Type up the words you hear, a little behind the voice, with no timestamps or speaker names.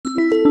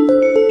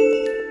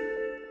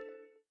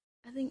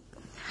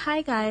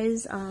Hi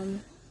guys,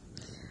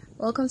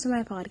 welcome to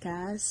my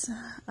podcast.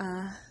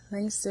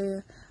 Thanks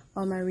to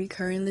all my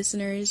recurring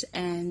listeners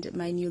and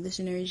my new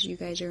listeners. You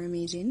guys are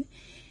amazing.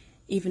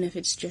 Even if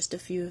it's just a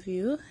few of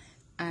you,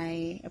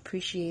 I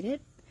appreciate it.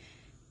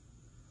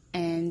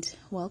 And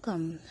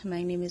welcome.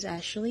 My name is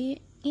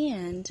Ashley,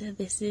 and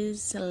this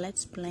is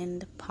Let's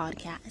Blend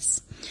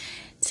Podcast.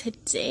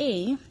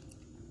 Today,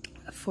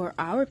 for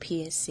our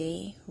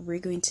PSA, we're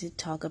going to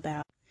talk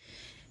about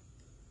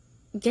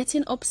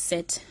getting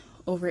upset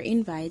over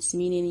invites,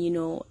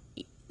 meaning,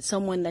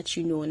 someone that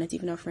not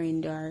even a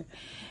friend, or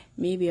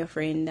maybe a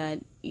friend that,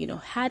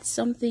 had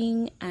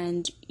something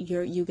and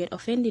you get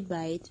offended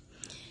by it.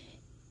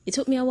 It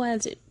took me a while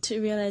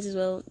to realize as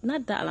well,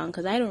 not that long,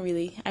 because I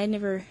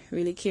never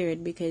really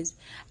cared, because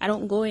I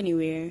don't go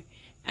anywhere,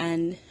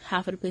 and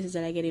half of the places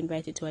that I get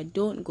invited to, I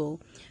don't go.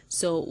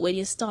 So when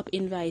you stop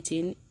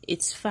inviting,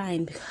 it's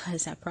fine,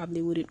 because I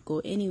probably wouldn't go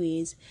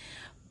anyways.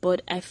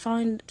 But I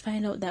find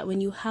out that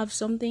when you have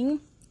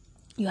something,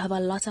 you have a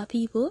lot of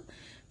people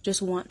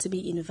just want to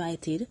be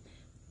invited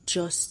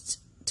just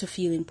to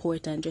feel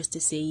important, just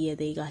to say, yeah,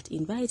 they got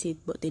invited,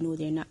 but they know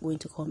they're not going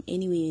to come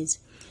anyways.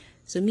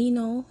 So me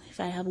know, if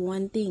I have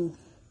one thing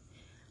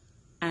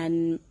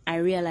and I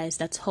realize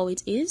that's how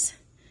it is,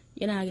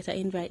 I get an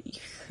invite,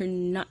 you're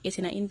not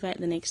getting an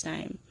invite the next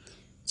time.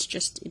 It's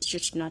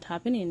just not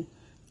happening.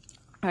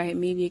 Alright,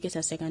 maybe you get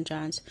a second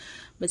chance.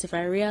 But if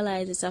I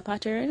realize it's a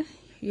pattern,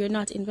 you're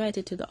not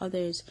invited to the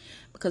others,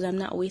 because I'm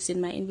not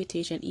wasting my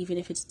invitation, even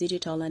if it's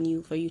digital,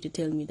 and for you to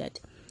tell me that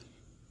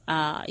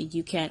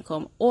you can't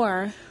come,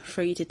 or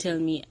for you to tell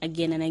me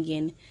again and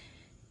again,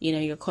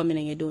 you're coming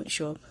and you don't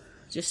show up.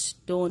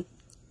 Just don't.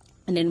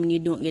 And then when you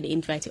don't get the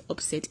invite, you're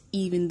upset,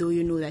 even though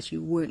you know that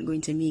you weren't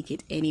going to make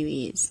it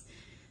anyways.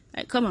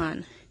 Like, come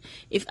on.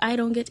 If I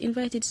don't get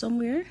invited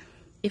somewhere,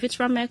 if it's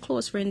from my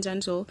close friends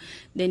and so,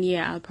 then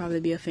yeah, I'll probably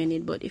be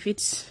offended. But if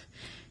it's,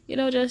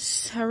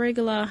 just a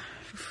regular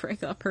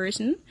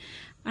person,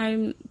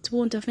 it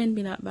won't offend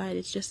me that bad.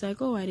 It's just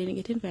like, oh, I didn't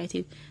get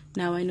invited.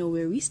 Now I know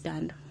where we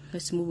stand.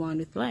 Let's move on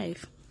with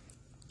life.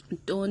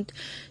 Don't.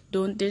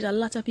 There's a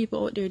lot of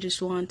people out there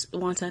just want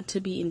to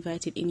be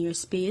invited in your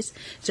space,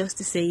 just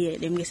to say, yeah,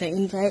 them get an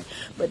invite,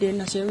 but they're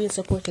not your real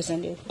supporters,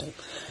 and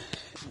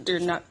they're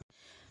not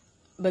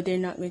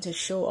going to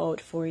show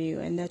out for you,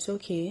 and that's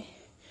okay.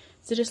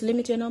 So just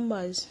limit your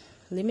numbers,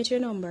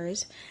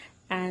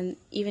 and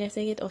even if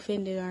they get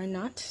offended or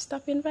not,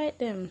 stop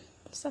inviting them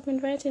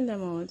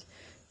out,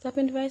 stop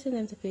inviting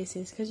them to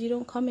places, because you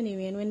don't come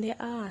anyway. And when they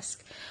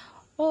ask,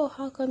 oh,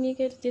 how come you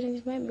didn't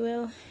invite me?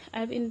 Well,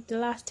 in the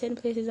last 10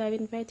 places I've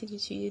invited you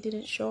to, you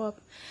didn't show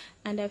up,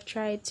 and I've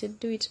tried to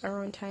do it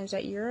around times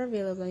that you're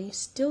available, and you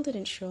still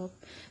didn't show up.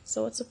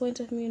 So what's the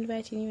point of me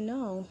inviting you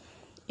now?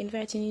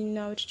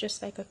 It's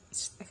just like a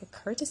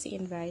courtesy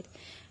invite,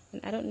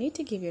 and I don't need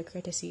to give you a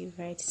courtesy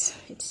invite.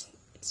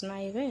 It's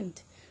my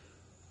event.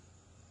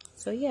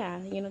 So yeah,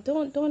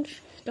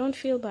 don't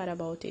feel bad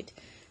about it.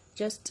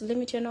 Just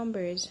limit your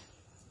numbers.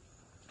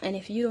 And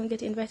if you don't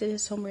get invited to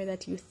somewhere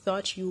that you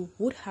thought you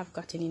would have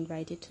gotten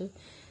invited to,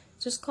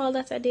 just call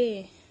that a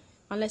day.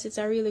 Unless it's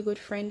a really good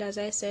friend, as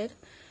I said,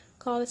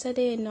 call it a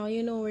day. Now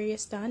you know where you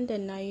stand,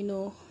 and now you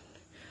know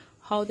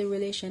how the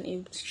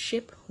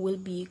relationship will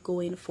be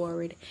going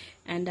forward.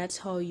 And that's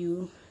how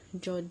you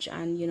judge,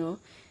 and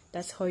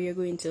that's how you're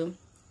going to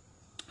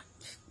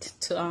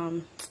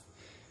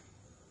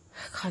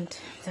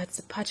that's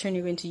the pattern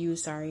you're going to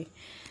use.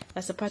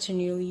 That's the pattern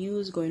you'll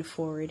use going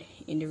forward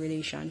in the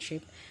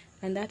relationship.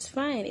 And that's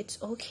fine.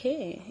 It's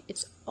okay.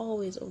 It's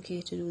always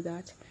okay to do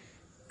that.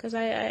 Because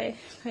I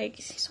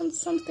like,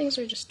 some things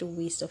are just a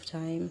waste of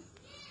time.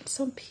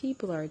 Some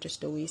people are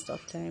just a waste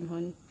of time,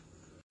 hon.